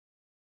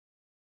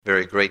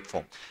Very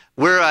grateful.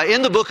 We're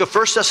in the book of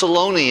 1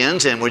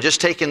 Thessalonians, and we're just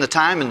taking the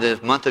time in the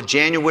month of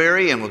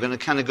January, and we're going to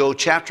kind of go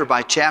chapter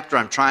by chapter.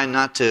 I'm trying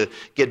not to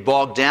get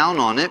bogged down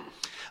on it.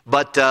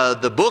 But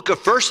the book of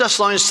 1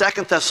 Thessalonians,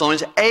 2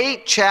 Thessalonians,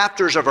 8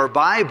 chapters of our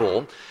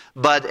Bible,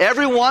 but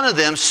every one of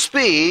them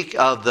speak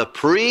of the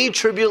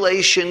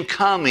pre-tribulation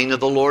coming of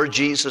the Lord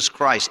Jesus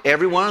Christ.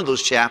 Every one of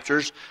those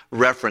chapters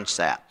reference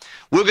that.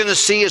 We're going to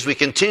see as we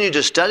continue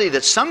to study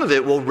that some of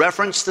it will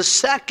reference the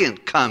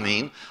second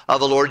coming of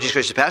the Lord Jesus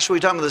Christ. Pastor, we're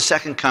talking about the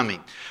second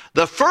coming.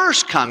 The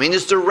first coming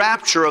is the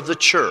rapture of the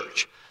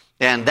church.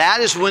 And that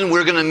is when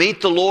we're going to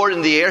meet the Lord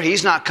in the air.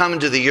 He's not coming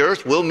to the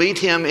earth. We'll meet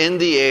Him in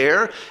the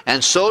air.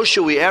 And so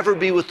shall we ever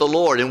be with the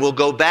Lord. And we'll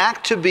go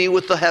back to be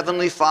with the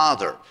Heavenly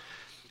Father.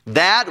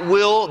 That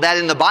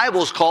in the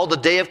Bible is called the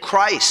day of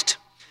Christ.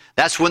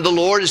 That's when the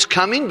Lord is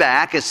coming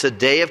back. It's the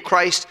day of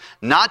Christ,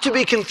 not to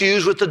be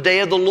confused with the day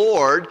of the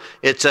Lord.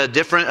 It's a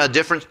different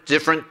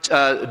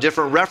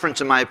reference,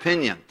 in my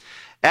opinion.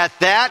 At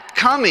that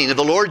coming of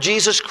the Lord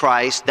Jesus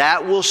Christ,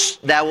 that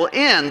will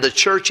end the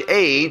church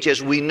age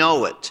as we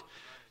know it.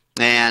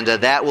 And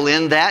that will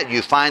end that.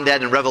 You find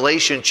that in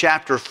Revelation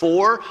chapter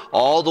 4,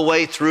 all the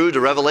way through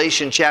to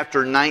Revelation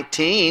chapter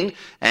 19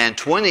 and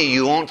 20.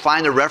 You won't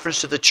find a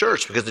reference to the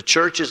church because the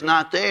church is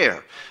not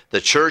there.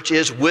 The church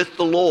is with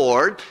the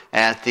Lord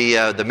at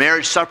the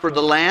marriage supper of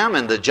the Lamb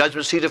and the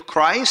judgment seat of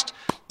Christ.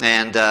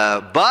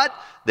 But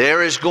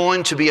there is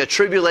going to be a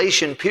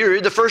tribulation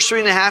period. The first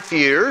 3.5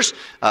 years,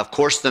 of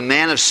course, the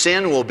man of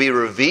sin will be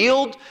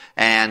revealed,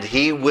 and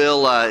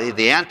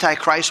the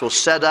Antichrist will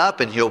set up,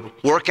 and he'll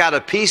work out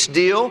a peace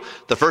deal.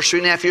 The first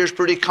 3.5 years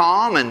pretty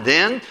calm, and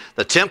then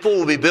the temple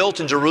will be built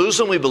in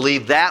Jerusalem. We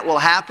believe that will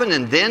happen,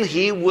 and then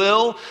he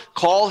will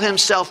call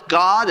himself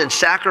God and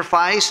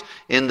sacrifice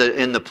in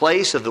the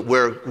place of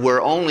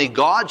where only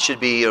God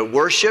should be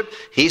worshipped.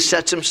 He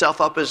sets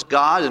himself up as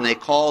God, and they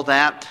call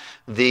that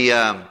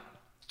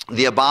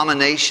the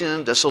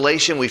abomination,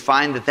 desolation. We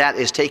find that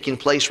is taking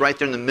place right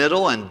there in the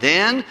middle, and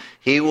then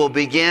he will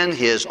begin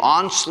his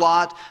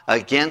onslaught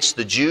against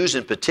the Jews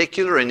in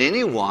particular and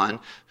anyone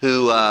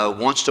who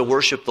wants to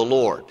worship the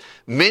Lord.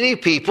 Many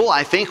people,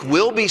 I think,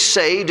 will be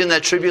saved in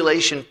that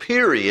tribulation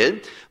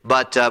period,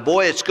 but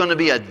boy, it's going to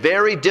be a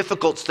very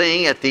difficult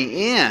thing at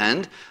the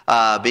end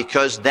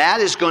because that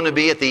is going to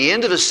be at the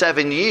end of the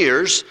 7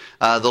 years,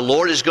 the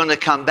Lord is going to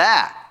come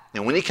back.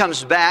 And when He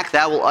comes back,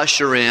 that will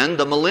usher in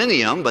the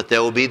millennium, but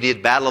there will be the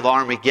Battle of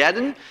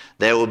Armageddon.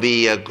 There will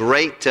be a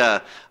great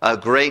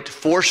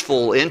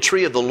forceful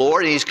entry of the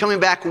Lord, and He's coming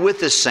back with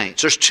His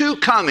saints. There's two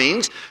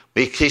comings.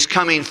 He's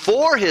coming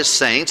for His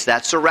saints,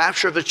 that's the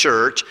rapture of the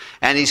church,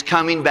 and He's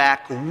coming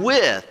back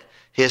with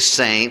His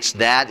saints.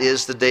 That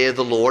is the day of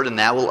the Lord, and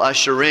that will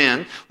usher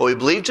in what we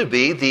believe to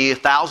be the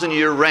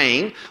 1,000-year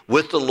reign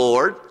with the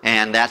Lord,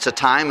 and that's a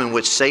time in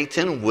which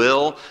Satan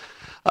will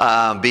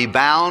be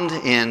bound,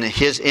 and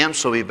his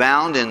imps will be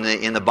bound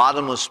in the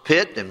bottomless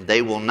pit, and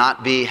they will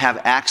not have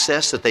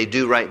access that they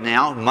do right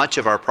now. Much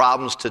of our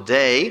problems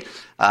today,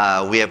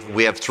 we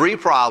have three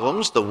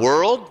problems: the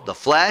world, the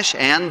flesh,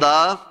 and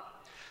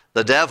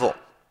the devil.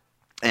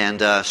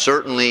 And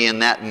certainly in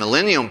that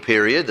millennium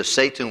period, the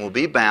Satan will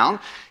be bound.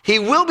 He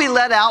will be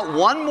let out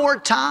one more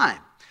time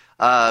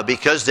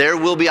because there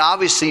will be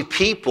obviously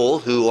people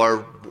who are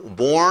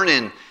born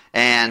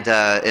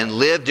and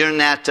live during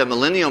that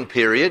millennium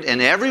period,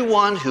 and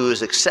everyone who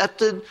has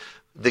accepted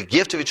the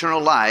gift of eternal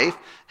life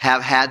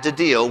have had to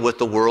deal with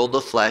the world, the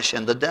flesh,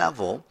 and the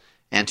devil,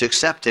 and to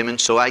accept him. And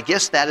so I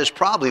guess that is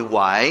probably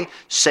why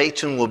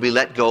Satan will be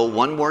let go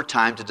one more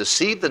time to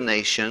deceive the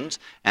nations,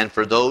 and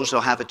for those who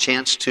will have a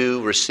chance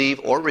to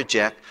receive or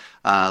reject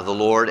the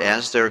Lord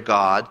as their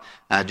God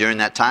during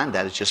that time.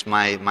 That is just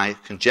my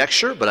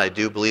conjecture, but I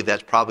do believe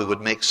that probably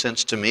would make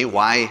sense to me.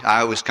 Why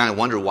I always kind of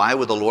wonder, why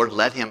would the Lord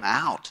let him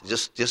out?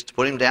 Just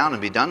put him down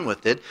and be done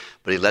with it.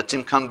 But He lets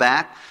him come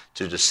back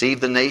to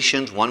deceive the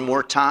nations one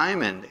more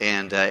time,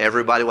 and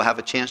everybody will have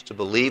a chance to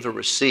believe or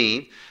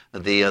receive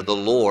the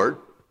Lord.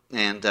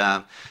 And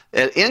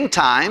at end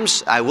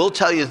times, I will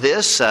tell you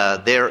this,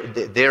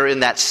 they're in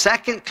that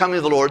second coming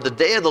of the Lord, the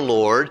day of the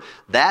Lord.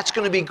 That's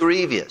going to be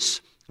grievous.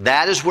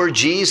 That is where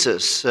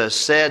Jesus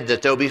said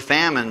that there will be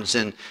famines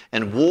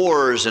and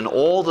wars and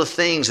all the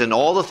things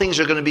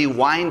are going to be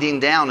winding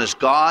down as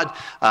God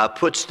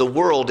puts the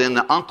world in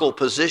the uncle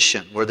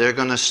position where they're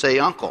going to say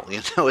uncle.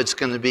 It's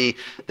going to be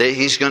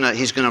He's going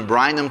to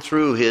brine them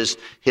through his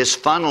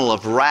funnel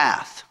of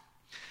wrath.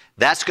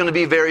 That's going to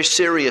be a very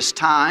serious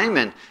time,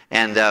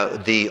 and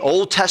the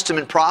Old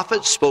Testament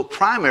prophets spoke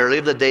primarily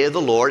of the day of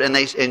the Lord,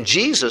 and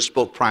Jesus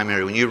spoke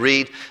primarily. When you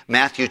read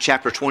Matthew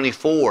chapter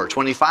 24,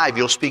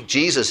 25,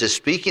 Jesus is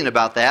speaking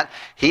about that.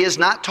 He is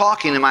not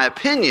talking, in my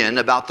opinion,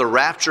 about the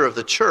rapture of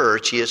the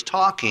church. He is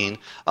talking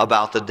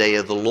about the day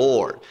of the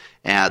Lord,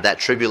 that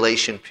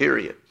tribulation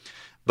period.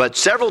 But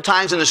several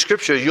times in the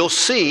Scripture, you'll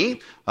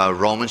see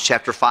Romans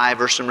chapter 5,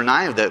 verse number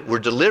 9, that we're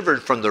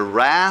delivered from the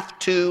wrath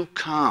to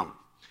come.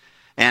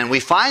 And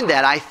we find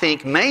that, I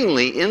think,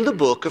 mainly in the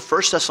book of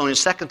 1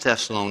 Thessalonians, 2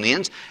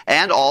 Thessalonians,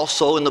 and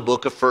also in the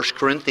book of 1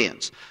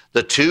 Corinthians.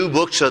 The two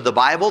books of the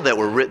Bible that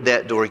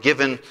were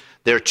given,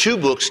 there are two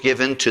books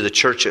given to the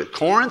church at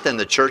Corinth and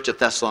the church at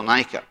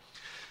Thessalonica.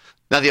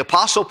 Now, the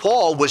Apostle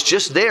Paul was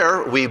just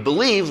there, we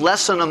believe,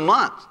 less than a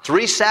month,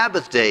 3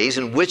 Sabbath days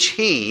in which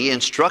he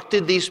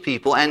instructed these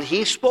people, and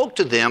he spoke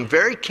to them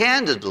very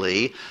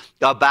candidly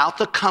about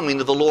the coming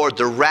of the Lord,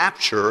 the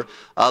rapture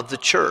of the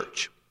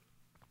church.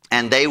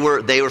 And they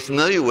were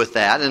familiar with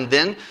that. And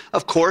then,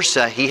 of course,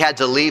 he had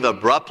to leave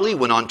abruptly,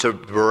 went on to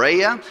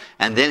Berea,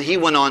 and then he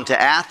went on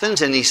to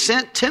Athens, and he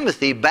sent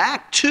Timothy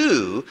back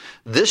to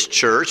this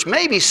church.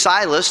 Maybe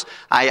Silas,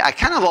 I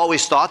kind of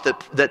always thought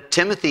that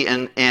Timothy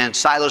and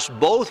Silas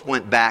both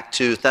went back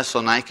to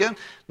Thessalonica.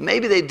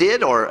 Maybe they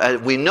did, or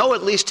we know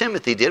at least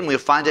Timothy did, and we'll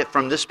find it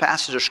from this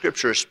passage of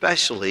Scripture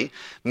especially.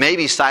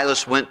 Maybe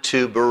Silas went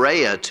to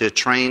Berea to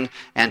train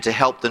and to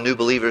help the new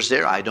believers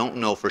there. I don't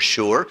know for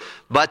sure.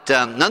 But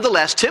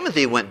nonetheless,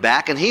 Timothy went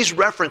back, and he's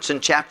referenced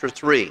in chapter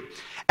 3.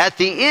 At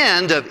the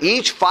end of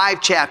each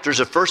 5 chapters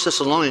of 1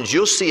 Thessalonians,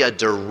 you'll see a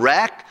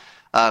direct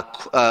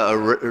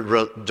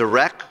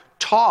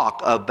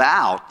talk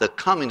about the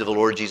coming of the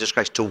Lord Jesus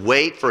Christ, to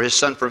wait for his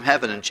Son from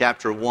heaven in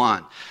chapter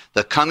 1.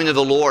 The coming of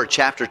the Lord,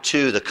 chapter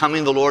 2. The coming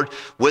of the Lord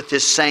with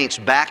his saints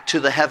back to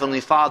the Heavenly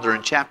Father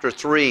in chapter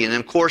 3. And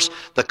of course,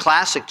 the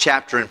classic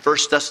chapter in 1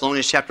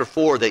 Thessalonians chapter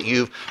 4 that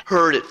you've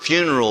heard at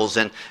funerals.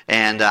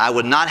 And I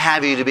would not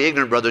have you to be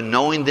ignorant, brother,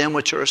 knowing them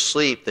which are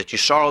asleep, that you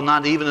sorrow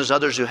not even as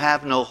others who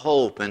have no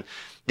hope. And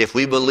if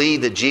we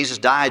believe that Jesus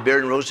died,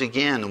 buried, and rose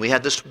again, and we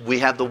have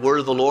the word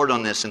of the Lord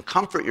on this, and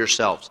comfort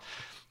yourselves.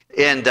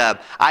 And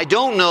I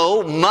don't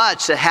know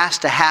much that has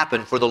to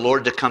happen for the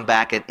Lord to come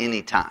back at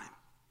any time.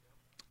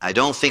 I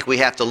don't think we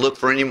have to look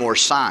for any more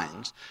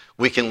signs.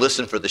 We can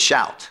listen for the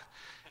shout,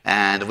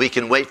 and we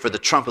can wait for the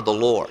trump of the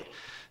Lord.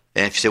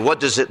 And if you say, what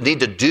does it need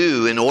to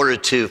do in order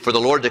for the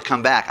Lord to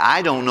come back?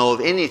 I don't know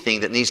of anything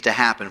that needs to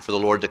happen for the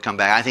Lord to come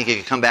back. I think he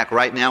can come back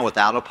right now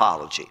without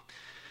apology.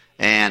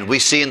 And we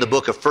see in the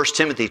book of 1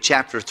 Timothy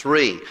chapter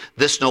 3,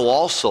 this know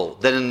also,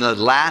 that in the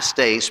last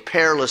days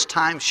perilous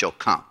times shall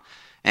come.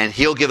 And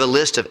he'll give a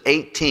list of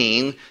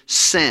 18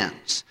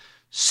 sins.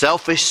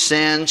 Selfish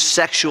sins,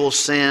 sexual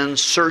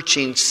sins,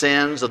 searching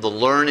sins of the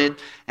learned.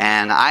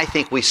 And I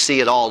think we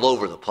see it all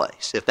over the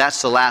place. If that's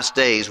the last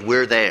days,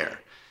 we're there.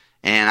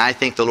 And I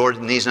think the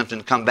Lord needs them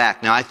to come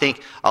back. Now, I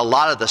think a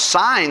lot of the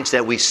signs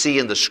that we see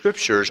in the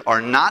Scriptures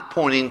are not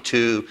pointing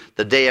to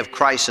the day of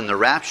Christ and the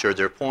rapture.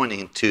 They're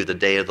pointing to the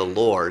day of the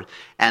Lord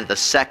and the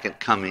second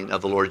coming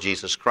of the Lord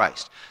Jesus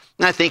Christ.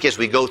 And I think as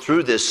we go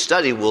through this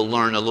study, we'll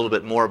learn a little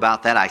bit more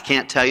about that. I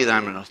can't tell you that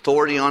I'm an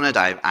authority on it.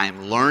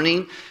 I'm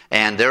learning,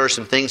 and there are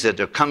some things that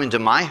are coming to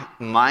my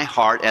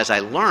heart as I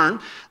learn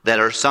that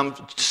are some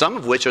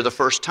of which are the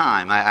first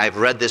time. I've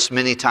read this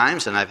many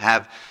times, and I've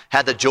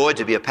had the joy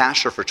to be a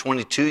pastor for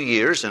 22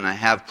 years, and I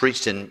have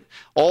preached in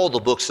all the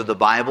books of the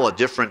Bible at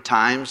different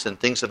times and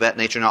things of that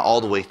nature, not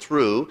all the way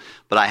through,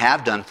 but I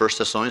have done 1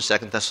 Thessalonians, 2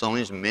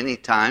 Thessalonians many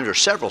times, or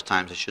several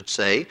times I should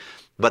say.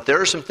 But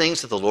there are some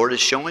things that the Lord is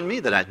showing me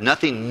that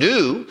nothing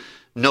new,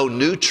 no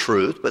new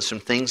truth, but some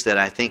things that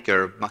I think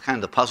are kind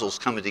of the puzzles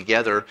coming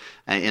together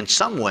in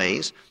some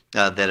ways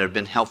that have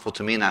been helpful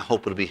to me, and I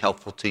hope it'll be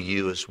helpful to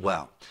you as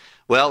well.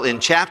 Well, in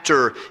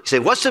you say,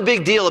 what's the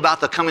big deal about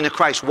the coming of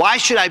Christ? Why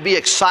should I be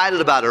excited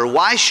about it, or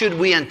why should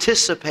we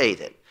anticipate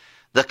it,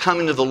 the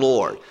coming of the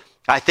Lord?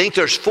 I think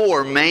there's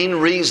 4 main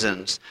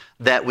reasons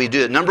that we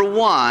do it. Number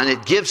 1,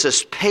 it gives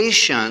us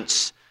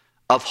patience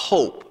of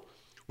hope.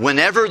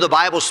 Whenever the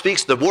Bible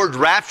speaks, the word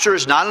rapture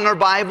is not in our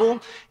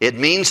Bible. It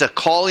means a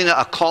calling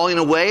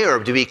away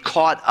or to be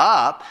caught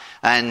up.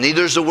 And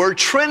neither is the word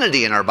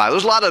Trinity in our Bible.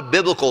 There's a lot of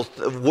biblical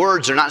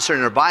words that are not necessarily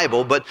in our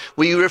Bible, but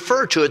we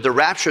refer to it, the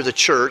rapture of the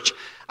church.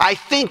 I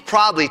think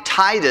probably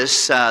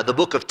Titus, the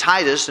book of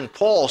Titus, and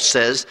Paul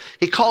says,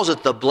 he calls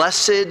it the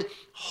blessed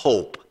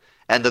hope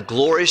and the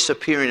glorious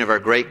appearing of our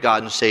great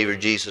God and Savior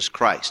Jesus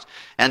Christ.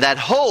 And that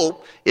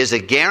hope is a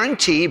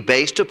guarantee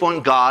based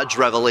upon God's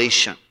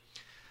revelation.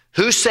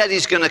 Who said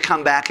he's going to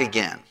come back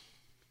again?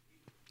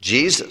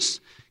 Jesus.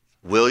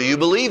 Will you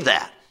believe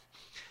that?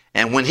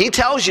 And when he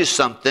tells you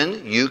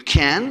something, you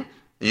can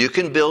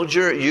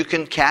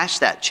cash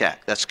that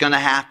check. That's going to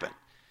happen.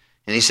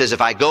 And he says,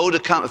 if I go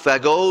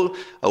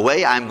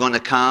away, I'm going to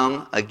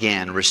come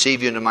again,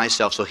 receive you into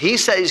myself. So he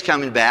said he's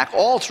coming back.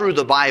 All through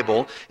the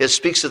Bible, it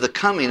speaks of the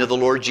coming of the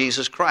Lord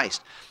Jesus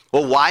Christ.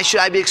 Well, why should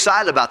I be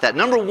excited about that?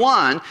 Number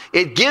 1,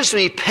 it gives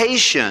me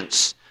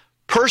patience,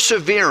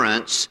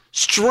 perseverance,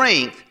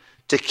 strength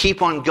to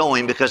keep on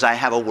going because I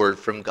have a word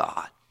from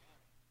God.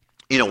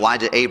 You know, why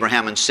did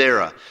Abraham and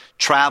Sarah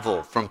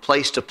travel from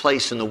place to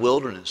place in the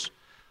wilderness?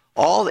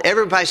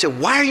 Everybody said,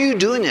 why are you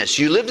doing this?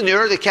 You lived in the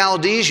Ur of the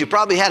Chaldees. You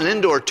probably had an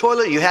indoor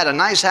toilet. You had a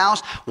nice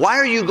house. Why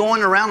are you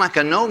going around like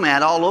a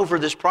nomad all over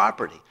this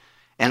property?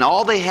 And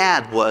all they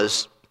had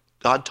was,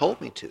 God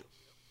told me to.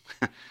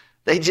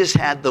 They just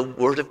had the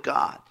word of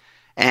God.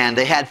 And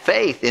they had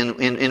faith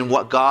in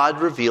what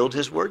God revealed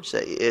his word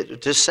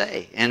to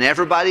say. And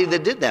everybody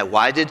that did that.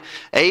 Why did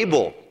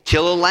Abel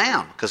kill a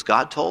lamb? Because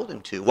God told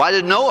him to. Why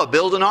did Noah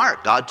build an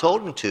ark? God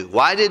told him to.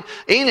 Why did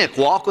Enoch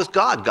walk with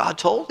God? God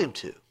told him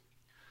to.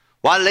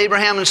 Why did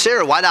Abraham and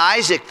Sarah? Why did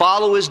Isaac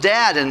follow his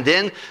dad and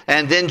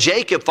then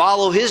Jacob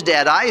follow his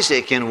dad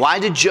Isaac? And why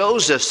did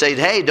Joseph say,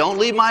 hey, don't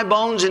leave my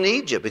bones in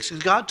Egypt? Because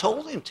God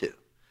told him to.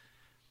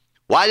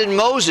 Why did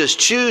Moses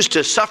choose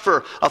to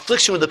suffer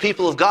affliction with the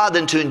people of God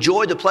than to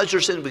enjoy the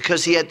pleasures of sin?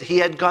 Because he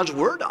had God's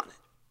word on it.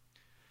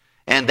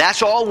 And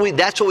that's what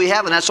we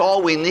have, and that's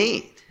all we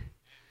need.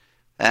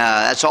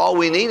 That's all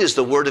we need is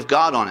the word of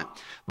God on it.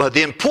 But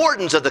the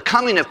importance of the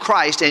coming of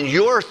Christ and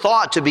your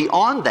thought to be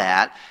on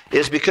that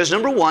is because,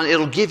 number one,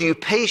 it'll give you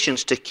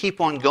patience to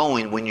keep on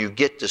going when you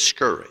get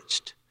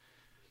discouraged.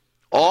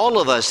 All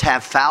of us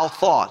have foul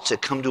thoughts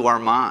that come to our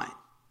mind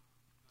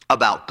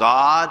about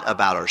God,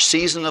 about our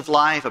season of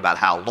life, about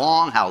how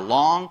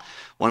long.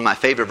 One of my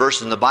favorite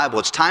verses in the Bible,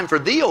 it's time for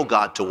thee, O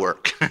God, to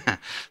work.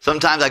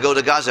 Sometimes I go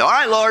to God and say, all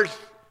right, Lord,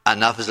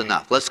 enough is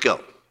enough. Let's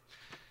go.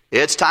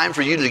 It's time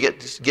for you to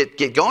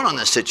get going on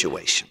this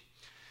situation.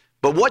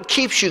 But what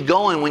keeps you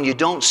going when you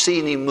don't see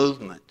any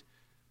movement?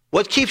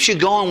 What keeps you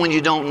going when you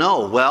don't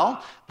know?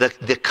 Well,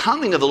 the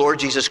coming of the Lord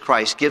Jesus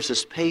Christ gives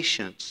us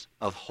patience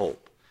of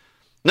hope.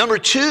 Number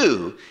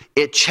two,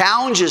 it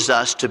challenges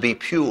us to be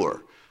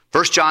pure.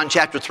 1 John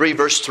chapter 3,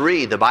 verse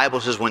 3, the Bible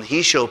says, when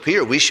he shall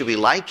appear, we shall be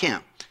like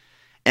him.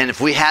 And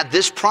if we had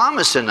this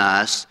promise in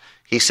us,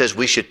 he says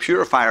we should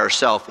purify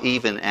ourselves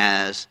even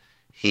as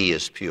he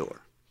is pure.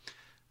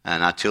 And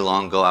not too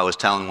long ago, I was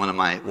telling one of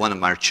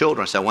my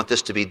children, I said, I want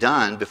this to be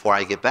done before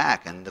I get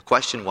back. And the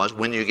question was,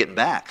 when are you getting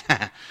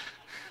back?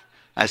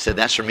 I said,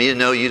 that's for me to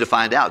know, you to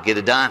find out. Get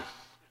it done.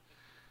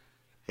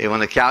 He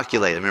wanted to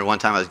calculate. I remember one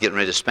time I was getting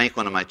ready to spank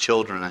one of my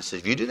children. And I said,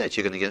 if you do that,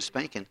 you're going to get a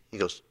spanking. He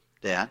goes,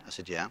 Dad? I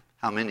said, yeah.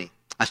 How many?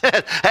 I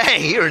said,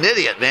 hey, you're an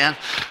idiot, man.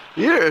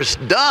 You're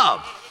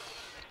dumb.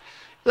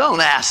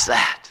 Don't ask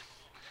that.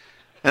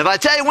 And if I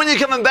tell you when you're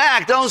coming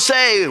back, don't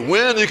say,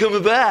 when are you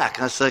coming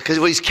back? I said, because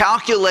he's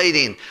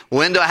calculating,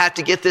 when do I have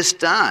to get this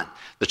done?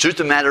 The truth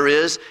of the matter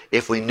is,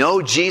 if we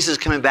know Jesus is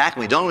coming back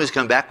and we don't know he's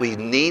coming back, we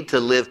need to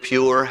live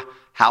pure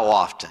how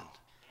often?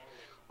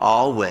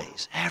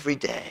 Always, every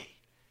day.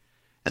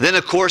 And then,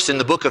 of course, in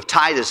the book of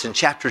Titus, in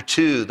chapter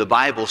 2, the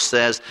Bible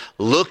says,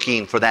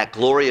 looking for that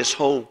glorious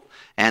hope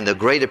and the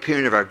great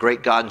appearing of our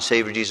great God and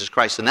Savior Jesus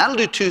Christ. And that'll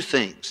do two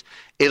things.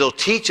 It'll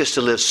teach us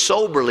to live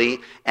soberly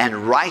and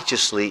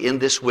righteously in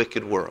this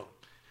wicked world.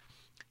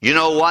 You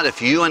know what? If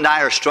you and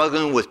I are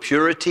struggling with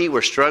purity,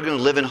 we're struggling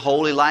to live in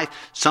holy life,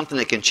 something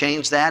that can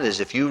change that is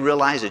if you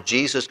realize that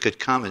Jesus could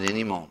come at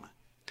any moment.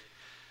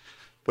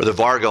 Brother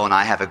Vargo and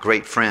I have a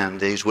great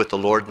friend. He's with the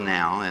Lord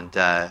now,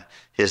 and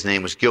his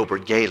name was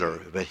Gilbert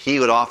Gaylor. But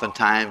he would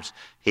oftentimes,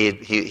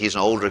 he's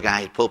an older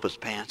guy, he'd pull up his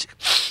pants.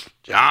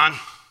 John,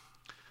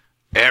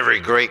 every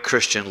great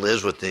Christian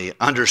lives with the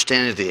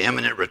understanding of the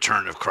imminent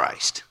return of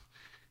Christ.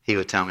 He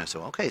would tell me, I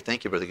said, okay,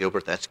 thank you, Brother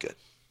Gilbert, that's good.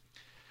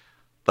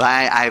 But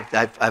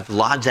I've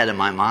lodged that in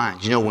my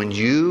mind. You know, when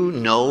you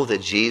know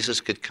that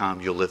Jesus could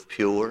come, you'll live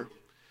pure.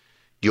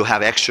 You'll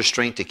have extra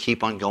strength to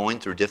keep on going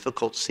through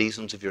difficult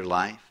seasons of your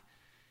life.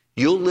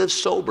 You'll live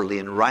soberly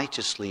and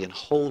righteously and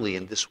holy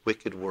in this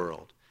wicked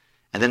world.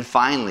 And then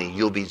finally,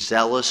 you'll be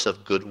zealous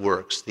of good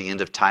works, the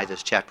end of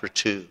Titus chapter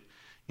 2.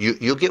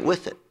 You'll get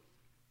with it.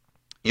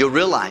 You'll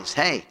realize,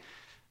 hey,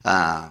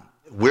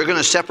 we're going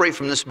to separate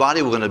from this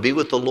body. We're going to be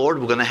with the Lord.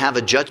 We're going to have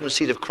a judgment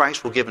seat of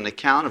Christ. We'll give an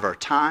account of our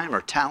time,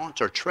 our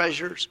talents, our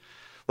treasures.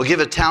 We'll give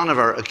an account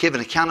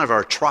of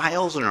our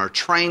trials and our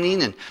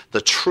training and the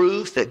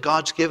truth that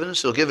God's given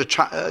us. We'll give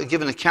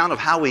an account of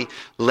how we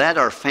led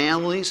our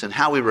families and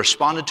how we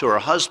responded to our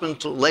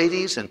husbands,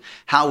 ladies, and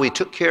how we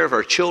took care of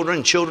our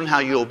children, how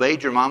you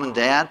obeyed your mom and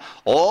dad.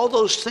 All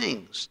those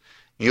things,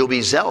 you'll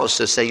be zealous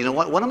to say, you know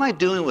what am I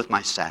doing with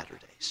my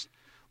Saturdays?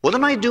 What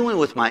am I doing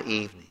with my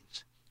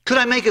evenings? Could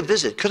I make a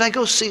visit? Could I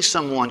go see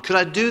someone? Could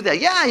I do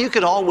that? Yeah, you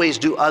could always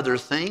do other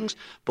things.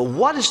 But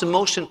what is the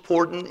most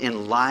important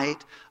in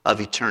light of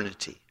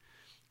eternity?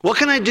 What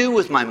can I do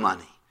with my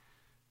money?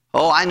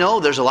 Oh, I know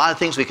there's a lot of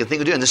things we can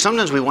think of doing. And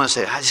sometimes we want to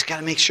say, I just got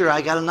to make sure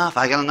I got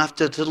enough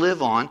to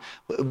live on.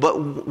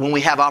 But when we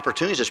have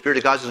opportunities, the Spirit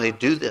of God is going to say,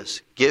 do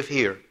this, give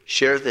here,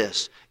 share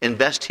this,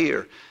 invest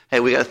here.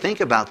 Hey, we got to think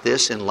about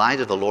this in light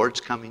of the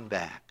Lord's coming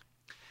back.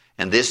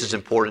 And this is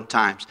important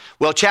times.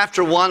 Well,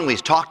 chapter 1,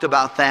 we've talked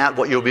about that,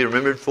 what you'll be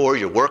remembered for,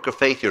 your work of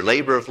faith, your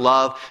labor of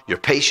love, your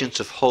patience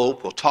of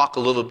hope.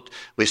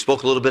 We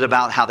spoke a little bit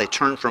about how they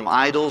turned from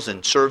idols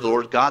and served the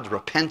Lord God. The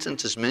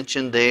repentance is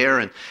mentioned there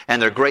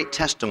and their great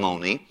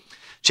testimony.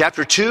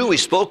 Chapter 2, we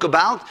spoke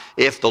about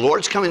if the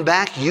Lord's coming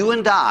back, you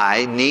and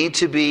I need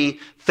to be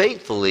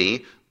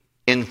faithfully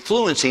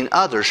influencing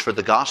others for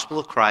the gospel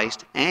of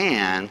Christ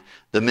and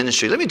the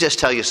ministry. Let me just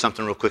tell you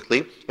something real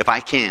quickly, if I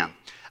can.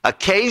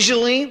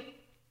 Occasionally,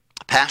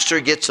 pastor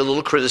gets a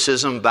little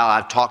criticism about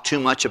I've talked too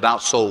much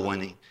about soul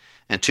winning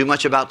and too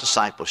much about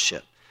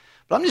discipleship.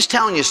 But I'm just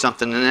telling you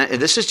something, and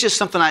this is just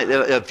something,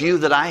 a view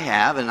that I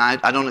have, and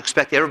I don't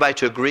expect everybody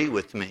to agree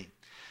with me.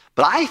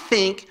 But I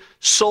think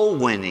soul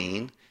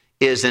winning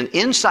is an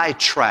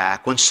inside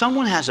track. When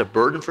someone has a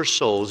burden for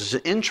souls,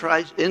 it's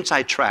an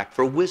inside track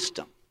for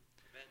wisdom.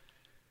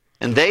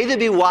 And they that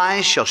be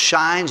wise shall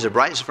shine as the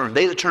brightness of the firmament.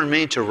 They that turn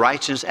many to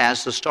righteousness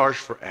as the stars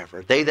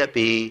forever. They that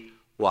be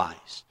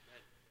wise.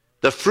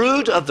 The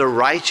fruit of the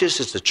righteous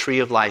is the tree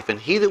of life,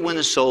 and he that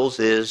winneth souls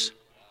is...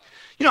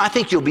 I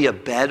think you'll be a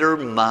better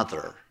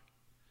mother.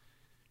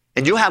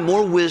 And you'll have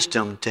more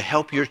wisdom to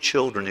help your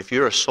children if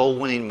you're a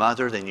soul-winning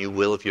mother than you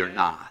will if you're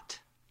not.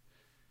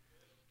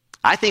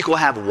 I think we'll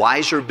have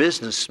wiser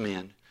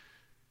businessmen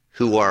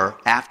who are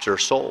after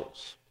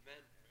souls.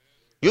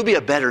 You'll be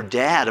a better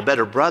dad, a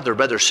better brother,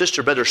 better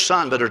sister, better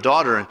son, better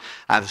daughter. And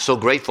I'm so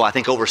grateful. I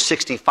think over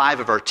 65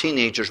 of our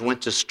teenagers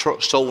went to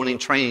soul-winning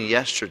training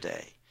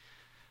yesterday.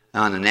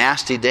 On a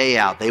nasty day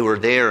out, they were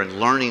there and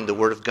learning the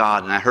Word of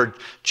God. And I heard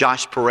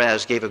Josh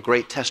Perez gave a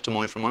great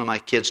testimony from one of my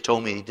kids,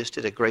 told me he just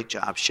did a great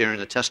job sharing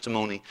the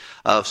testimony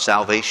of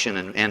salvation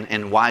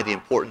and why the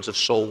importance of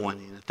soul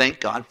winning. And thank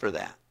God for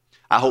that.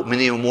 I hope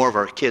many more of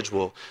our kids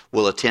will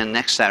attend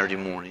next Saturday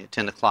morning at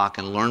 10 o'clock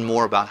and learn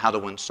more about how to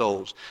win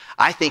souls.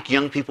 I think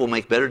young people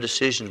make better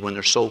decisions when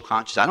they're soul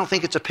conscious. I don't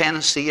think it's a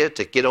panacea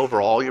to get over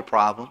all your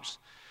problems.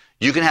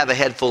 You can have a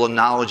head full of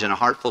knowledge and a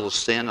heart full of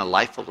sin, a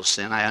life full of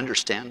sin. I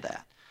understand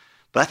that.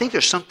 But I think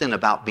there's something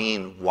about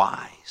being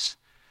wise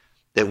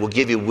that will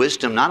give you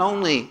wisdom not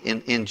only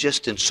in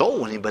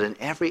soul winning, but in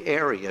every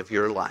area of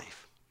your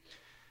life.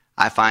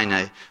 I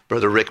find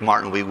Brother Rick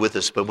Martin will be with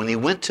us, but when he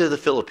went to the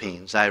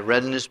Philippines, I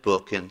read in his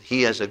book, and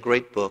he has a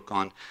great book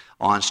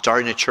on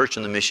starting a church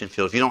in the mission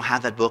field. If you don't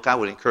have that book, I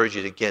would encourage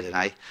you to get it.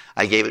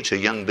 I gave it to a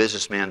young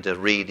businessman to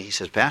read. He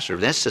says, Pastor,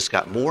 this just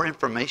got more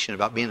information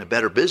about being a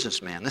better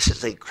businessman. This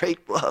is a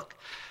great book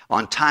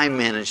on time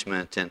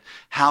management and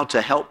how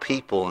to help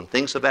people and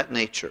things of that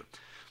nature.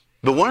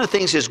 But one of the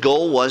things his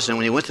goal was, and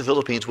when he went to the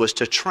Philippines, was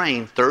to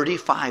train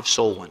 35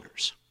 soul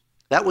winners.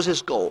 That was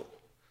his goal.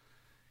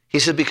 He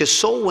said, because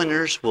soul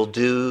winners will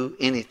do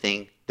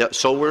anything.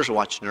 Soul winners will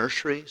watch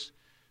nurseries.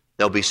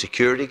 They'll be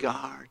security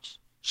guards.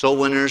 Soul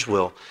winners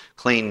will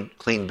clean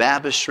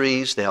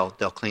baptistries. They'll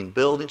clean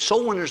buildings.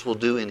 Soul winners will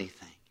do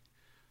anything.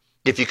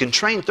 If you can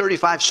train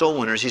 35 soul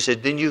winners, he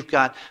said, then you've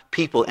got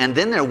people, and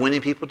then they're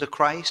winning people to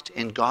Christ,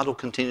 and God will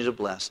continue to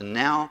bless. And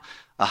now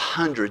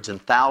hundreds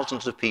and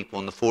thousands of people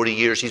in the 40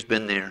 years he's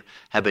been there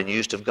have been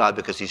used of God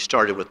because he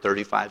started with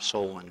 35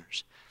 soul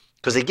winners.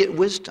 Because they get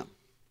wisdom.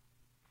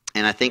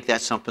 And I think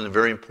that's something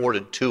very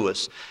important to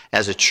us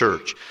as a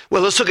church.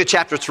 Well, let's look at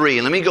chapter 3,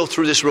 and let me go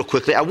through this real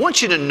quickly. I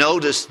want you to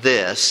notice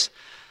this.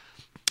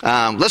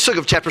 Let's look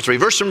at chapter 3,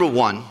 verse number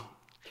 1.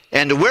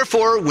 And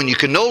wherefore, when you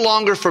could no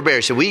longer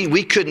forbear, so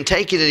we couldn't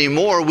take it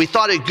anymore, we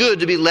thought it good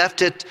to be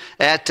left at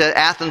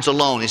Athens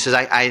alone. He says,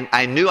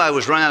 I knew I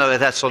was run out of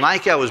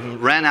Thessalonica, I was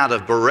ran out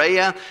of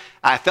Berea.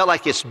 I felt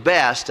like it's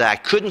best. I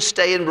couldn't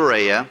stay in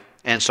Berea,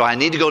 and so I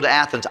need to go to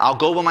Athens. I'll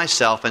go by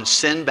myself and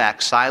send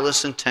back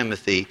Silas and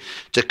Timothy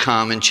to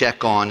come and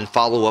check on and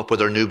follow up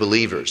with our new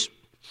believers.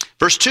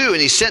 Verse 2, and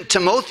he sent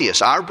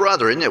Timotheus, our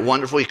brother. Isn't it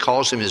wonderful? He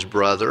calls him his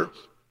brother,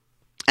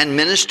 and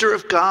minister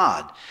of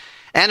God,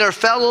 and our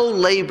fellow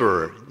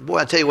laborer. Boy,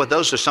 I tell you what,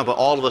 those are something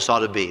all of us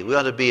ought to be. We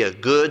ought to be a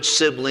good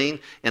sibling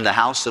in the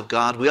house of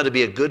God. We ought to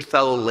be a good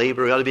fellow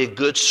laborer. We ought to be a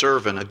good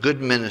servant, a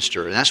good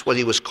minister. And that's what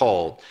he was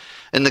called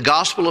in the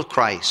gospel of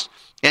Christ.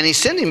 And he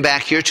sent him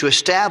back here to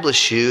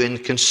establish you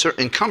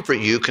and comfort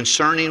you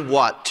concerning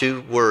what?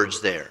 2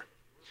 words there.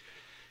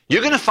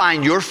 You're going to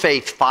find your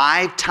faith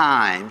 5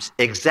 times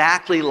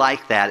exactly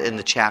like that in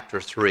the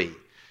chapter 3.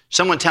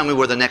 Someone tell me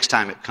where the next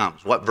time it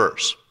comes. What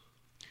verse?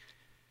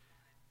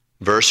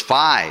 Verse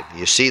 5,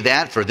 you see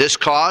that? For this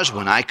cause,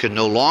 when I could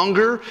no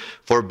longer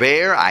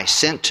forbear, I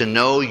sent to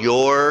know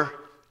your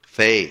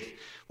faith.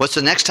 What's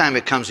the next time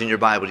it comes in your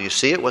Bible? Do you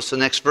see it? What's the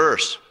next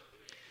verse?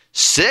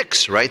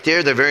 6, right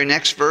there, the very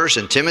next verse.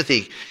 And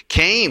Timothy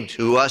came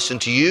to us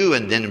and to you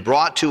and then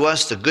brought to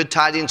us the good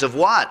tidings of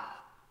what?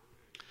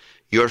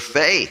 Your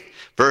faith.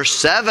 Verse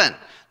 7,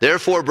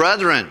 therefore,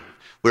 brethren,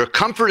 we're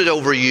comforted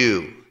over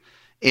you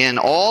in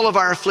all of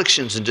our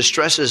afflictions and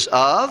distresses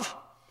of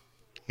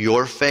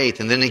your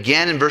faith. And then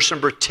again in verse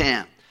number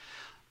 10.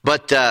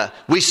 But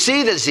we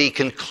see that as he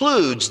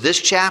concludes this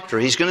chapter,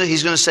 he's going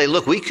to say,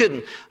 look,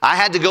 I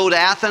had to go to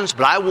Athens,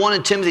 but I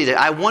wanted Timothy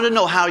I want to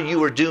know how you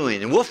were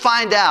doing. And we'll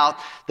find out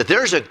that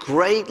there's a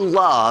great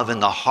love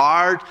in the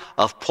heart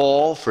of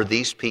Paul for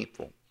these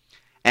people.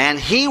 And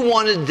he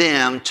wanted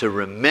them to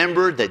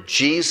remember that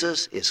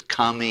Jesus is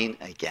coming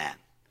again.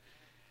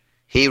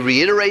 He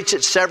reiterates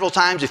it several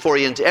times before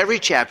he ends every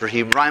chapter.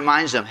 He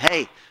reminds them,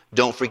 hey,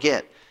 don't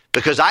forget.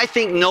 Because I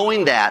think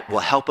knowing that will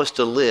help us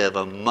to live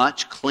a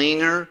much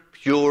cleaner,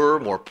 purer,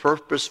 more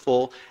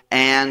purposeful,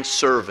 and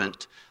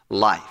servant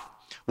life.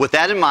 With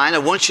that in mind, I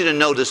want you to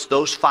notice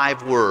those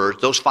 5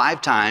 words, those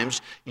 5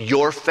 times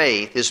your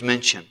faith is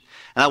mentioned.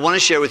 And I want to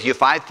share with you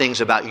 5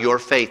 things about your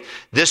faith.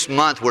 This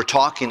month we're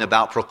talking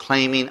about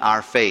proclaiming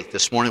our faith.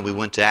 This morning we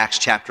went to Acts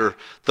chapter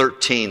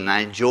 13, and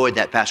I enjoyed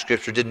that passage of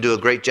Scripture. Didn't do a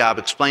great job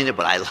explaining it,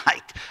 but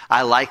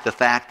I like the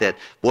fact that,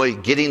 boy,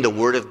 getting the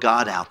Word of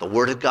God out. The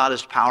Word of God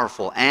is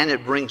powerful, and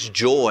it brings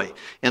joy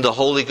in the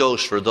Holy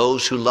Ghost for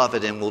those who love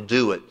it and will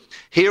do it.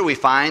 Here we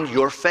find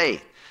your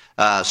faith.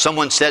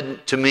 Someone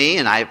said to me,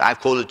 and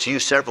I've quoted to you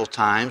several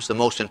times, the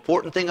most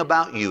important thing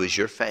about you is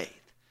your faith.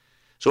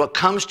 So what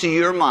comes to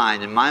your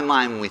mind and my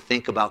mind when we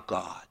think about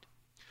God?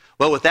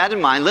 Well, with that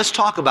in mind, let's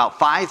talk about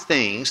 5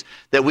 things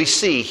that we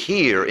see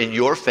here in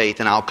your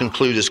faith, and I'll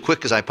conclude as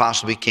quick as I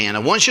possibly can. I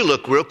want you to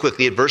look real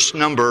quickly at verse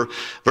number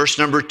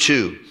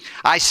 2.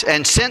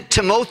 And sent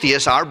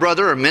Timotheus, our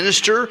brother, a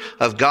minister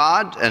of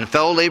God and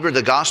fellow laborer of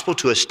the gospel,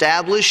 to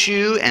establish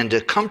you and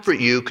to comfort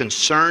you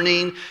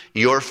concerning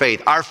your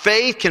faith. Our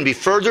faith can be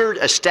further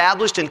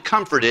established and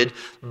comforted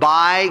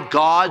by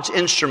God's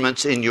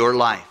instruments in your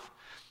life.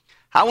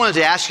 I wanted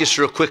to ask you just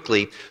real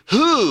quickly,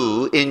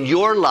 who in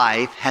your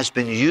life has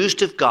been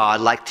used of God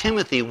like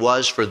Timothy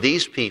was for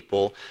these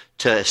people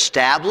to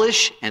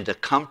establish and to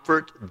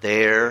comfort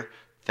their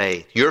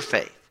faith, your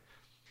faith?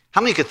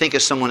 How many could think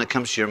of someone that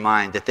comes to your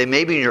mind that they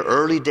maybe in your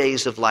early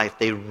days of life,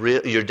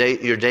 your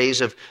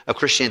days of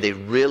Christianity, they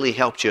really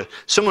helped you?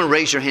 Someone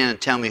raise your hand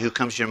and tell me who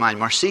comes to your mind.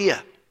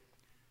 Marcia,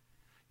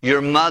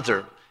 your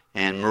mother.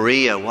 And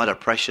Maria, what a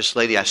precious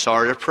lady. I saw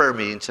her at a prayer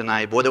meeting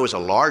tonight. Boy, there was a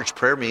large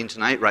prayer meeting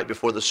tonight right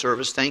before the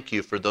service. Thank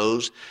you for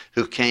those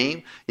who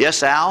came.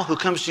 Yes, Al, who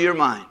comes to your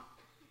mind?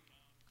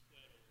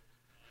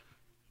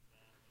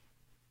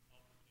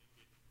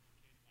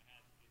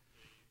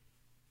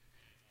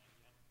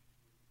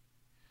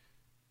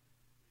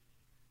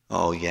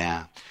 Oh,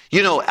 yeah.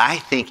 You know, I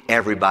think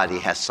everybody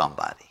has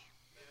somebody.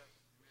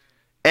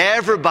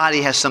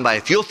 Everybody has somebody.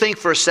 If you'll think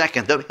for a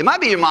second, it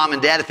might be your mom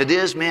and dad. If it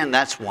is, man,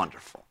 that's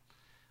wonderful.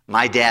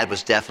 My dad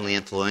was definitely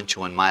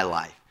influential in my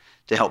life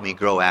to help me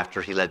grow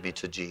after he led me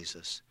to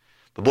Jesus.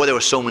 But boy, there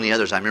were so many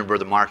others. I remember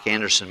Brother Mark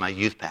Anderson, my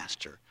youth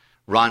pastor.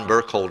 Ron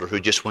Burkholder, who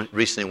just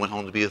recently went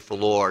home to be with the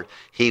Lord.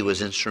 He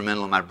was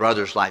instrumental in my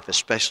brother's life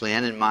especially,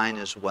 and in mine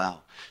as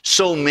well.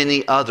 So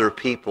many other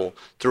people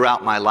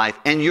throughout my life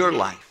and your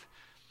life.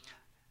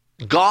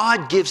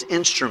 God gives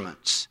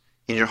instruments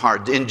in your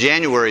heart. In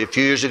January, a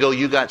few years ago,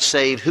 you got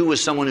saved. Who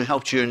was someone who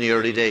helped you in the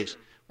early days?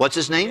 What's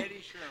his name?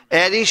 Eddie Sherman.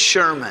 Eddie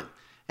Sherman.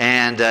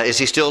 And is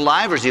he still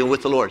alive or is he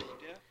with the Lord?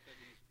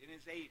 In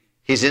his 80s.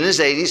 He's in his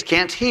 80s,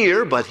 can't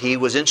hear, but he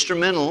was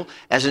instrumental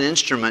as an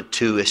instrument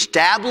to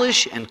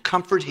establish and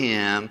comfort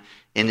him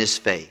in his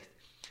faith.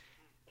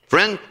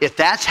 Friend, if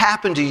that's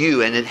happened to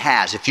you, and it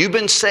has, if you've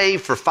been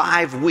saved for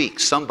 5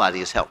 weeks, somebody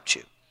has helped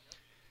you.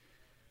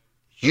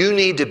 You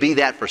need to be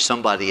that for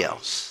somebody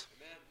else.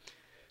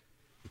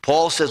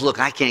 Paul says, look,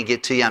 I can't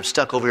get to you. I'm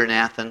stuck over here in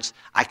Athens.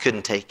 I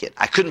couldn't take it.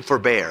 I couldn't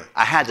forbear.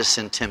 I had to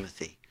send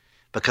Timothy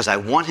because I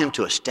want him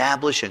to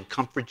establish and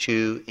comfort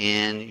you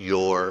in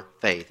your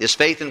faith. Is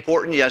faith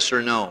important? Yes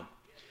or no?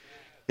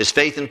 Is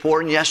faith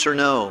important? Yes or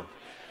no?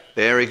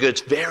 Very good.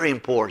 It's very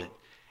important.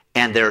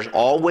 And there's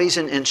always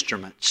an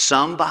instrument,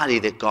 somebody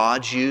that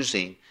God's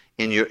using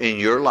in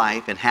your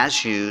life and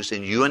has used,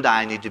 and you and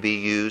I need to be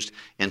used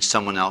in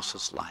someone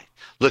else's life.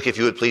 Look, if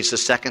you would please, the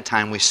second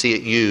time we see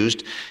it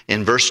used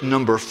in verse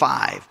number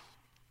 5.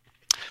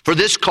 For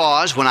this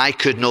cause, when I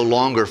could no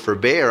longer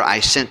forbear,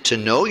 I sent to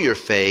know your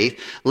faith,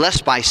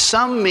 lest by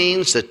some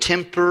means the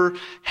tempter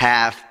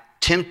have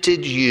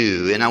tempted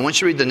you. And I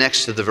want you to read the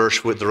next of the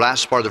verse, with the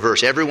last part of the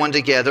verse. Everyone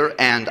together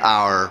and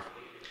our...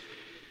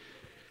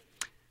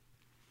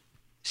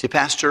 See,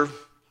 Pastor,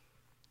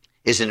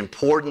 is it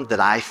important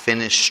that I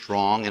finish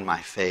strong in my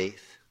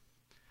faith?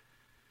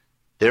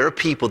 There are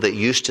people that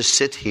used to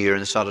sit here in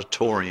this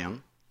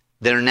auditorium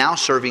that are now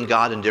serving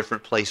God in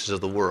different places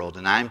of the world.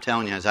 And I'm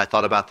telling you, as I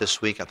thought about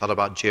this week, I thought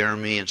about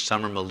Jeremy and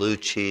Summer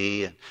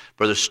Malucci and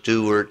Brother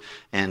Stewart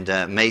and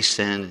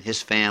Mason and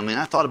his family.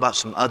 And I thought about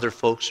some other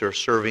folks who are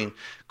serving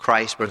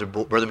Christ, Brother and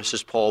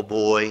Mrs. Paul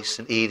Boyce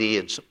and Edie.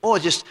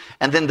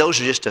 And then those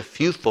are just a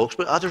few folks,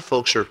 but other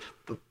folks are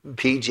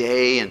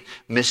PJ and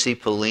Missy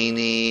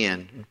Pellini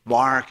and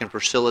Mark and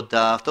Priscilla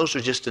Duff. Those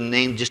are just to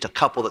name just a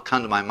couple that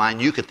come to my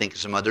mind. You could think of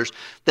some others.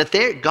 That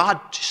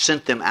God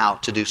sent them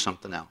out to do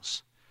something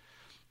else.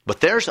 But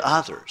there's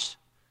others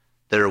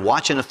that are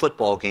watching a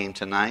football game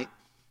tonight.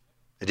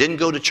 They didn't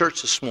go to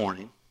church this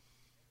morning.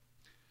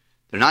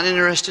 They're not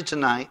interested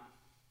tonight.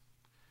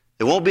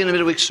 They won't be in the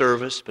midweek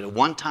service, but at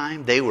one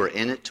time they were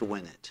in it to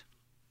win it.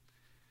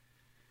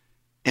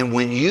 And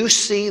when you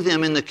see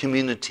them in the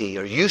community,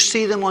 or you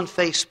see them on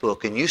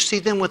Facebook, and you see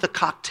them with a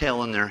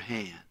cocktail in their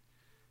hand,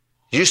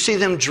 you see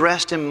them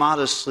dressed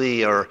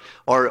immodestly or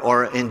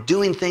in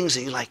doing things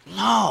that you're like,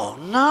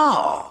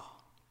 no.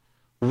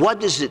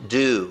 What does it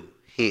do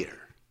here?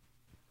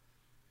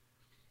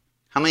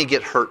 How many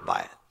get hurt by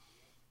it?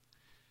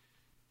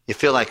 You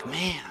feel like,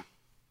 man,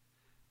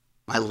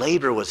 my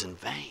labor was in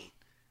vain.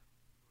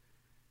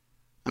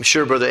 I'm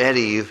sure, Brother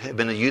Eddie, you've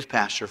been a youth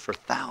pastor for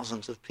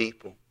thousands of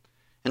people.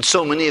 And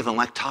so many of them,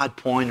 like Todd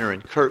Pointer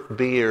and Kurt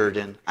Beard,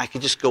 and I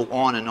could just go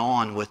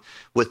on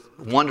with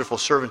wonderful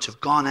servants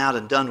who've gone out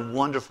and done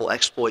wonderful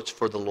exploits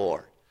for the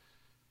Lord.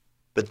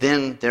 But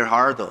then there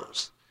are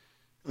those,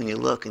 when you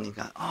look and you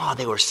go, oh,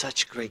 they were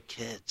such great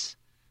kids.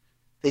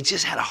 They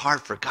just had a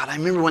heart for God. I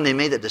remember when they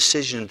made that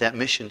decision at that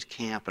missions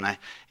camp,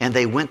 and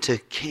they went to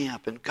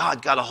camp, and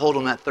God got a hold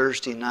of them that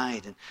Thursday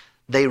night, and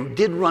they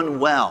did run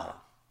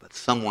well, but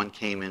someone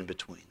came in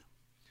between them.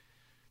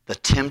 The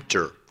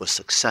tempter was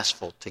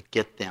successful to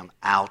get them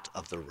out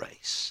of the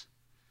race.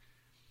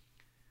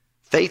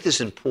 Faith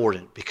is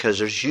important because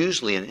there's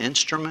usually an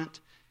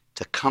instrument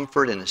to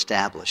comfort and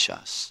establish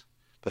us.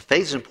 But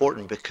faith is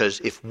important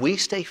because if we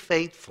stay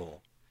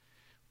faithful,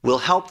 we'll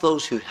help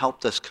those who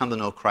helped us come to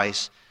know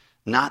Christ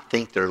not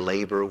think their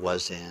labor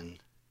was in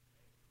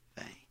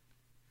vain.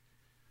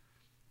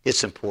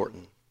 It's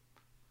important.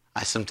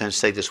 I sometimes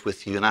say this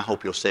with you, and I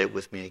hope you'll say it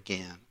with me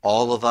again.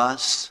 All of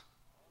us,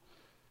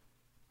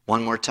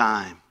 one more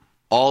time,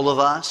 all of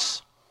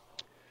us,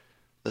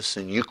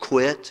 listen, you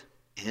quit,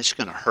 and it's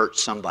going to hurt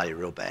somebody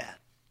real bad.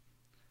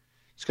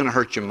 It's going to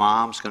hurt your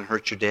mom. It's going to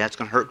hurt your dad. It's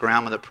going to hurt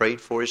grandma that prayed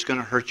for you. It's going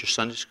to hurt your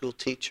Sunday school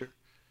teacher.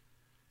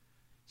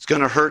 It's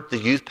going to hurt the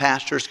youth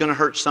pastor. It's going to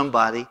hurt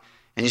somebody.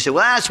 And you say,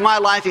 well, that's my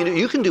life.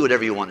 You can do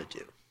whatever you want to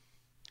do.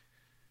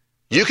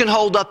 You can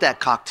hold up that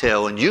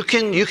cocktail, and you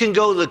can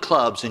go to the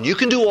clubs, and you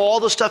can do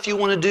all the stuff you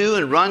want to do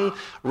and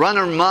run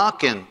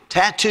amok and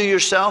tattoo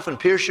yourself and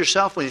pierce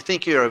yourself when you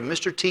think you're a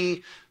Mr.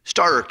 T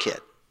starter kit.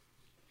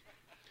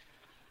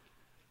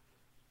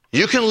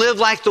 You can live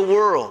like the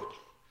world,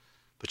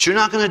 but you're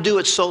not going to do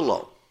it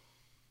solo.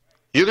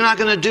 You're not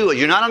going to do it.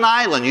 You're not an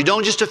island. You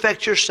don't just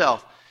affect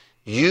yourself.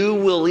 You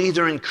will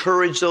either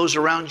encourage those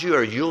around you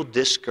or you'll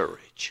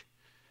discourage,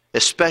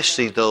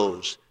 especially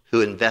those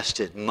who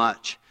invested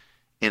much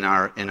in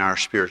our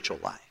spiritual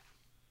life.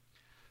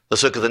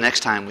 Let's look at the next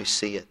time we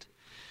see it.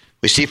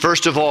 We see,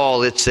 first of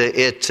all,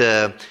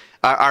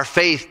 our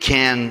faith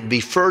can be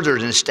furthered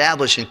and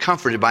established and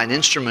comforted by an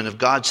instrument of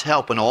God's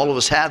help, and all of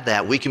us have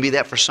that. We can be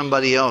that for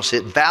somebody else.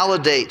 It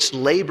validates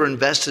labor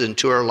invested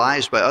into our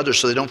lives by others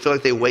so they don't feel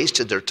like they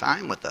wasted their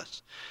time with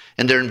us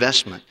and their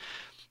investment.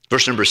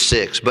 Verse number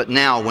 6, but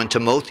now when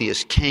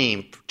Timotheus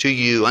came to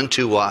you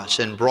unto us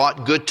and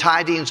brought good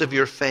tidings of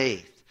your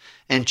faith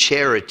and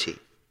charity,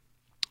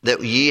 that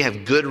ye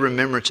have good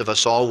remembrance of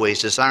us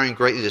always, desiring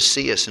greatly to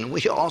see us, and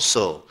we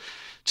also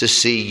to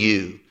see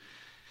you.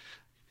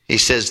 He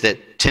says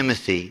that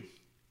Timothy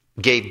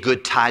gave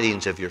good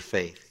tidings of your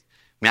faith.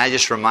 May I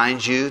just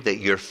remind you that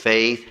your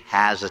faith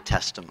has a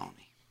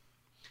testimony,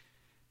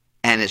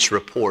 and it's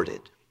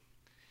reported.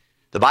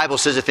 The Bible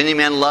says, if any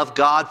man love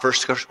God, 1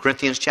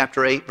 Corinthians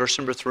chapter 8, verse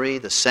number 3,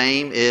 the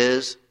same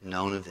is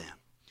known of them.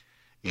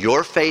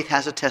 Your faith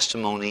has a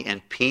testimony,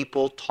 and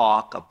people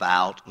talk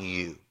about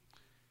you.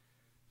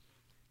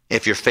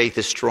 If your faith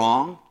is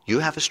strong, you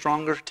have a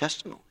stronger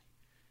testimony.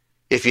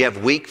 If you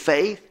have weak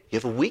faith, you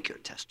have a weaker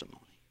testimony.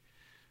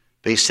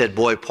 But he said,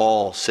 boy,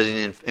 Paul, sitting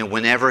in, and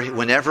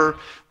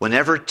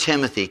whenever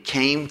Timothy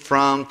came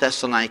from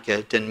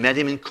Thessalonica and met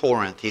him in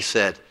Corinth, he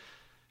said,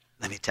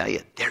 let me tell you,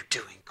 they're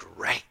doing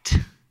great.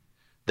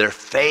 Their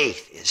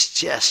faith is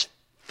just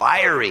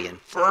fiery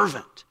and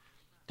fervent.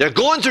 They're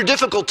going through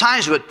difficult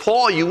times, but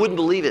Paul, you wouldn't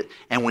believe it.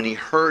 And when he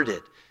heard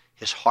it,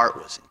 his heart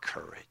was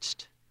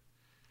encouraged.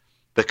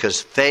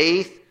 Because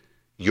faith,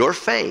 your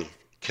faith,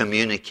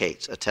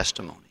 communicates a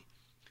testimony.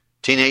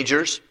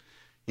 Teenagers,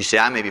 you say,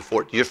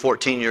 you're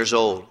 14 years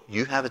old.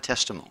 You have a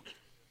testimony.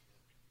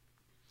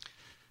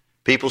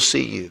 People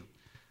see you.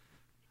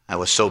 I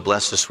was so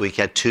blessed this week.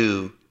 I had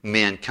 2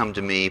 men come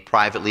to me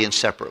privately and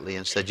separately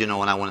and said, you know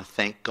what, I want to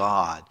thank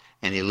God.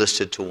 And he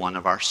listed to one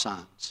of our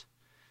sons.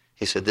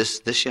 He said,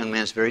 this young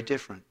man is very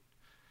different.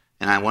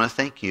 And I want to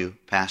thank you,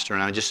 Pastor.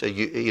 And I just say,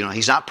 you know,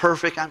 he's not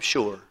perfect, I'm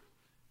sure.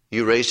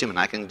 You raised him, and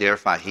I can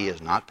verify he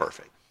is not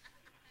perfect.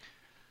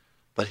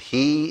 But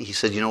he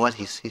said, you know what,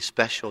 he's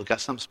special. Got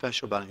something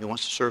special about him. He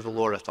wants to serve the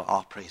Lord. I thought,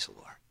 oh, praise the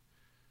Lord.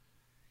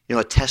 You know,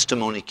 a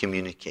testimony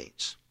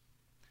communicates.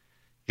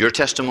 Your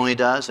testimony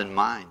does, and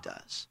mine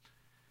does.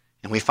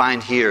 And we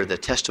find here the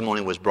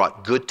testimony was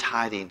brought good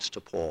tidings to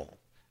Paul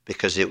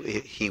because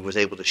he was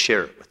able to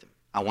share it with him.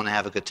 I want to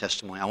have a good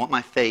testimony. I want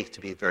my faith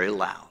to be very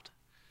loud.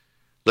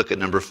 Look at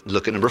number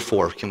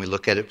 4. Can we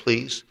look at it,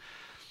 please?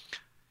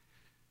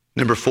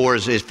 Number 4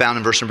 is found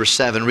in verse number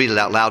 7. Read it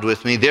out loud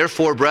with me.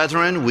 Therefore,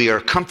 brethren, we are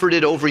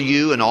comforted over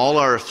you in all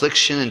our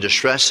affliction and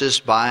distresses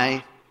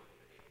by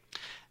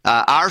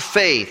our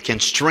faith can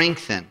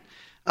strengthen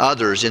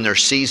others in their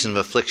season of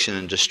affliction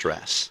and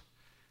distress.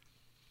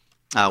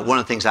 One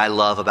of the things I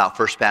love about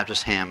First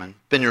Baptist Hammond,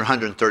 been here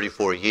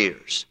 134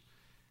 years,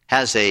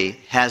 we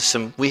have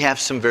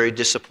some very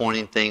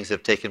disappointing things that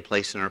have taken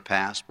place in our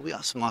past, but we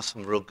also have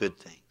some real good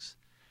things.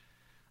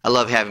 I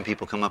love having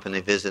people come up and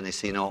they visit and they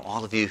say, you know,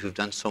 all of you who've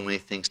done so many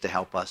things to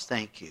help us,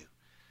 thank you.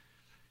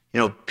 You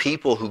know,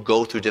 people who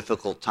go through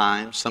difficult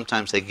times,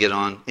 sometimes they get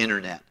on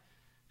internet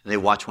and they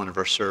watch one of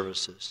our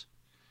services.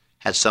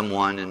 Had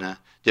someone in a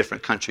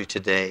different country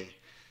today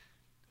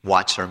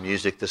watch our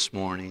music this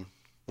morning,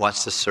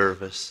 watched the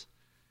service.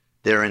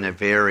 They're in a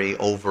very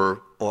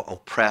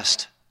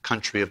oppressed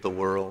country of the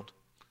world,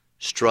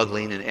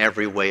 struggling in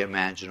every way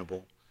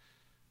imaginable.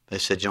 They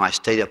said, I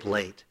stayed up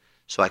late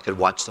so I could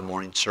watch the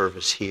morning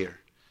service here.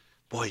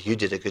 Boy, you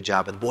did a good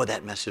job. And boy,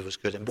 that message was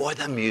good. And boy,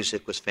 that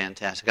music was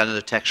fantastic. I got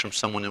another text from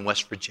someone in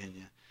West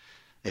Virginia.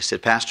 They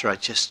said, Pastor,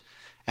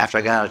 after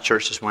I got out of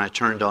church this morning, I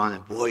turned on,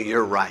 and boy,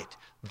 you're right.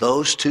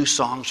 Those 2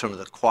 songs from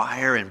the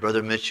choir and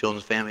Brother Mitchell and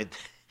his family,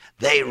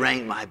 they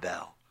rang my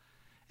bell.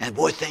 And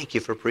boy, thank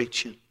you for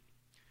preaching.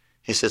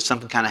 He said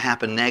something kind of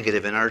happened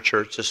negative in our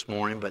church this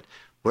morning, but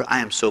I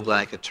am so glad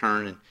I could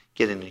turn and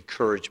get an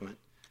encouragement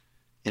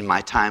in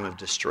my time of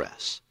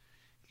distress.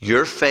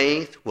 Your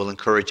faith will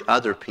encourage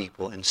other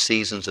people in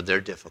seasons of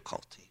their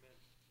difficulty.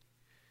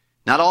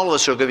 Not all of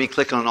us are going to be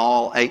clicking on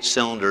all 8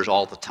 cylinders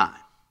all the time.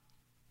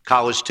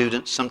 College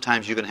students,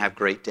 sometimes you're going to have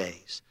great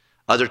days.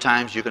 Other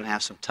times you're going to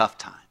have some tough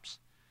times.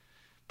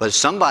 But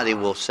somebody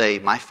will say,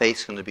 my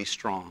faith's going to be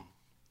strong.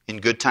 In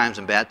good times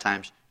and bad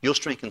times, you'll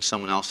strengthen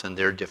someone else in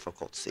their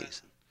difficult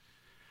season.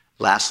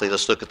 Lastly,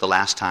 let's look at the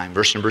last time,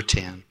 verse number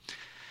 10.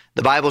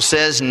 The Bible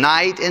says,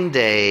 night and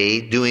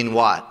day doing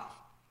what?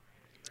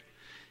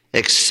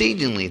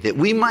 Exceedingly, that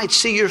we might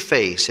see your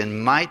face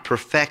and might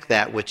perfect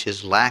that which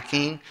is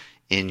lacking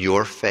in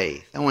your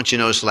faith. I want you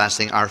to notice the last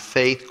thing. Our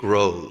faith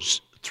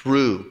grows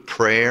through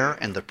prayer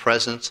and the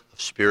presence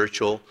of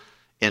spiritual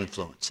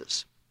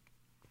influences.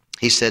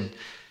 He said,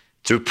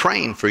 through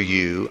praying for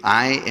you,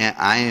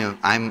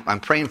 I'm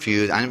praying for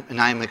you,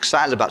 and I'm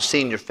excited about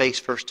seeing your face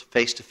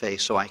face to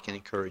face so I can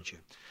encourage you.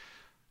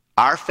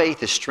 Our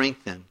faith is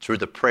strengthened through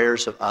the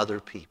prayers of other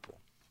people.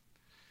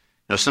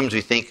 Sometimes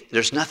we think,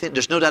 there's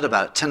no doubt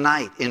about it.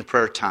 Tonight in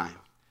prayer time,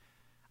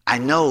 I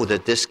know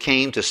that this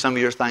came to some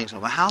of your things.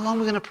 Well, how long are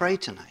we going to pray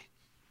tonight?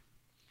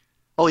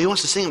 Oh, he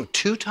wants to sing them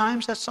 2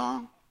 times, that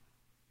song?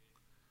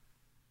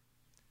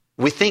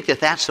 We think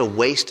that that's a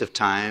waste of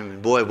time.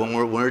 And boy, when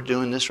we're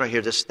doing this right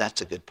here,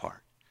 that's a good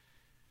part.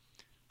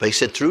 But he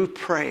said through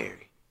prayer,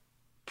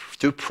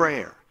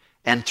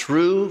 and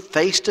through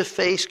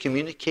face-to-face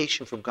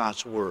communication from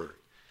God's Word,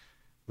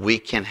 we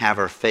can have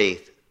our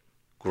faith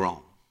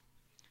grown.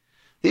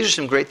 These are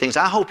some great things.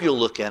 I hope you'll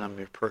look at them,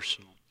 your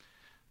personal.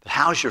 But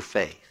how's your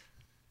faith?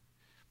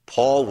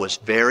 Paul was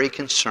very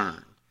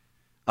concerned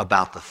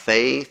about the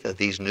faith of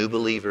these new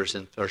believers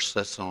in 1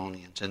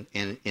 Thessalonians and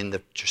in the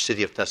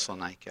city of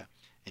Thessalonica.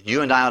 And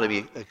you and I ought to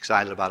be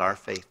excited about our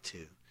faith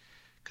too,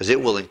 because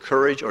it will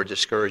encourage or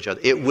discourage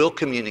others. It will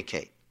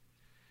communicate.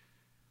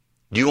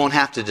 You won't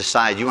have to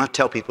decide. You won't have to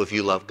tell people if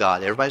you love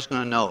God. Everybody's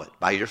going to know it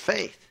by your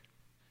faith.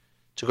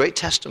 It's a great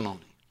testimony.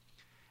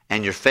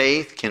 And your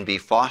faith can be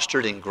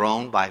fostered and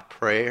grown by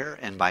prayer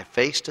and by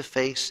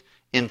face-to-face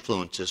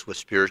influences with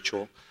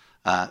spiritual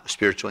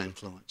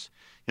influence.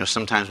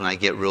 Sometimes when I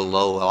get real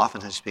low,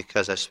 often it's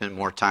because I spend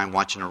more time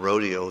watching a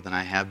rodeo than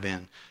I have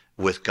been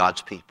with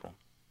God's people.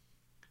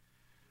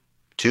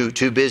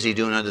 Too busy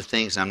doing other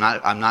things. I'm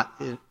not.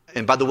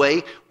 And by the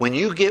way, when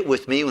you get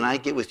with me, when I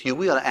get with you,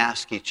 we ought to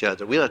ask each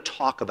other. We ought to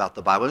talk about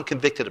the Bible. I'm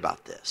convicted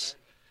about this.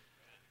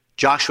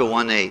 Joshua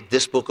 1:8,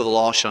 this book of the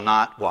law shall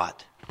not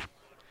what?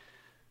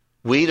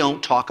 We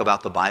don't talk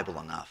about the Bible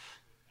enough.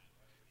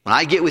 When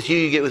I get with you,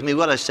 you get with me.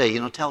 What I say,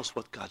 tell us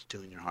what God's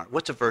doing in your heart.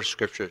 What's a verse of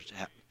Scripture to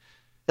happen?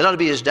 That ought to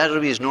be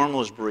as normal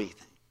as breathing.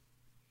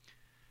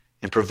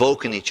 And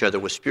provoking each other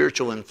with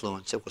spiritual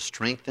influence that will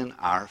strengthen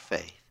our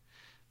faith.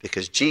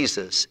 Because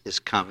Jesus is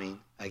coming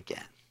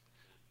again.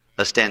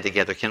 Let's stand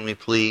together. Can we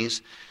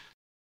please?